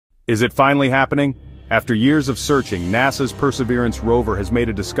Is it finally happening? After years of searching, NASA's Perseverance rover has made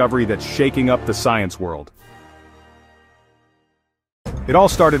a discovery that's shaking up the science world. It all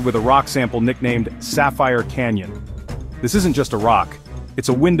started with a rock sample nicknamed Sapphire Canyon. This isn't just a rock, it's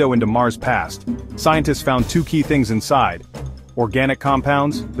a window into Mars' past. Scientists found two key things inside: organic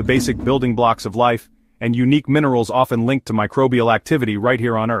compounds, the basic building blocks of life, and unique minerals often linked to microbial activity right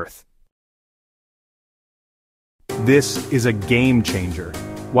here on Earth. This is a game changer.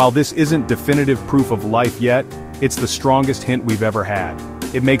 While this isn't definitive proof of life yet, it's the strongest hint we've ever had.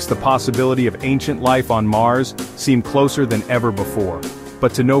 It makes the possibility of ancient life on Mars seem closer than ever before.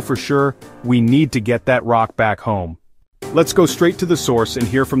 But to know for sure, we need to get that rock back home. Let's go straight to the source and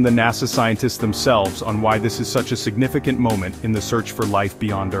hear from the NASA scientists themselves on why this is such a significant moment in the search for life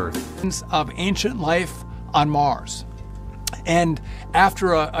beyond Earth. Of ancient life on Mars. And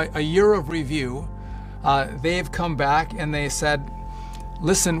after a year of review, they've come back and they said,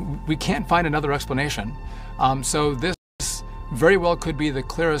 listen, we can't find another explanation. So this very well could be the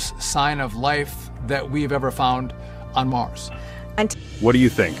clearest sign of life that we've ever found on Mars. What do you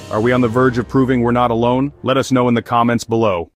think? Are we on the verge of proving we're not alone? Let us know in the comments below.